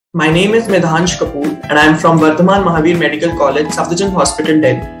My name is Medhansh Kapoor and I am from Vardhaman Mahavir Medical College, Safdarjung Hospital,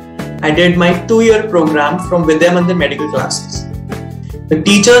 Delhi. I did my 2-year program from Vidyamandir Medical Classes. The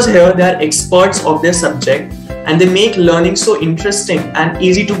teachers here, they are experts of their subject and they make learning so interesting and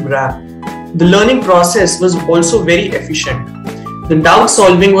easy to grab. The learning process was also very efficient. The doubt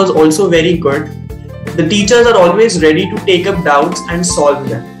solving was also very good. The teachers are always ready to take up doubts and solve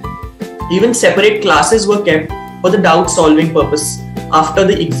them. Even separate classes were kept for the doubt solving purpose after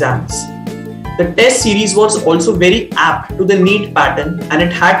the exams. The test series was also very apt to the NEET pattern and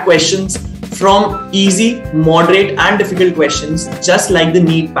it had questions from easy, moderate and difficult questions just like the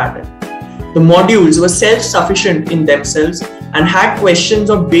NEET pattern. The modules were self-sufficient in themselves and had questions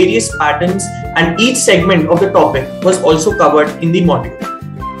of various patterns, and each segment of the topic was also covered in the module.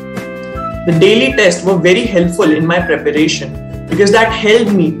 The daily tests were very helpful in my preparation because that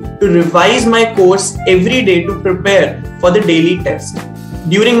helped me to revise my course every day to prepare for the daily test.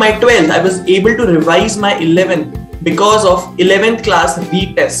 During my 12th, I was able to revise my 11th because of 11th class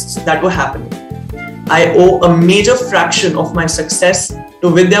retests that were happening. I owe a major fraction of my success to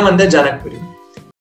Vidyamandir Janakpuri.